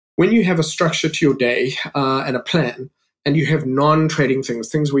when you have a structure to your day and a plan, and you have non-trading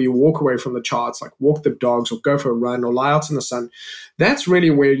things where you walk away from the charts, like walk the dogs or go for a run or lie out in the sun, that's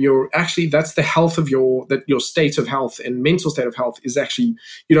really where that's the health of your state of health and mental state of health is actually,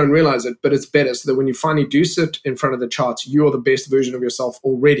 you don't realize it, but it's better, so that when you finally do sit in front of the charts, you're the best version of yourself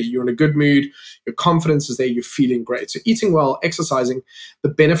already. You're in a good mood, your confidence is there, you're feeling great. So eating well, exercising, the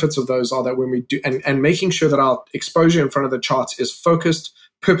benefits of those are that when we do, and making sure that our exposure in front of the charts is focused,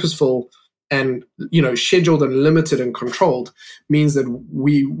 purposeful, and scheduled and limited and controlled, means that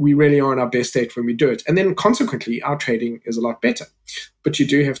we really are in our best state when we do it. And then consequently, our trading is a lot better. But you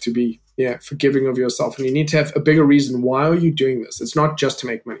do have to be forgiving of yourself, and you need to have a bigger reason. Why are you doing this? It's not just to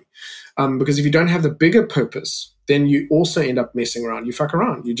make money. Because if you don't have the bigger purpose, then you also end up messing around. You fuck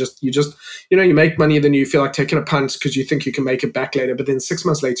around. You just you make money, then you feel like taking a punt because you think you can make it back later. But then 6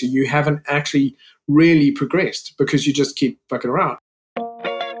 months later, you haven't actually really progressed because you just keep fucking around.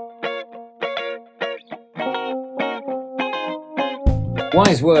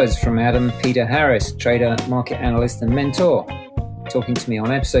 Wise words from Adam Peter Harris, trader, market analyst, and mentor, talking to me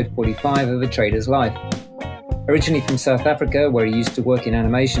on episode 45 of A Trader's Life. Originally from South Africa, where he used to work in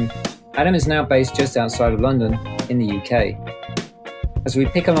animation, Adam is now based just outside of London in the UK. As we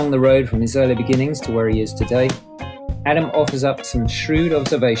pick along the road from his early beginnings to where he is today, Adam offers up some shrewd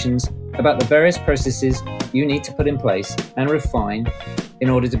observations about the various processes you need to put in place and refine in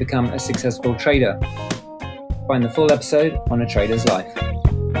order to become a successful trader. Find the full episode on A Trader's Life.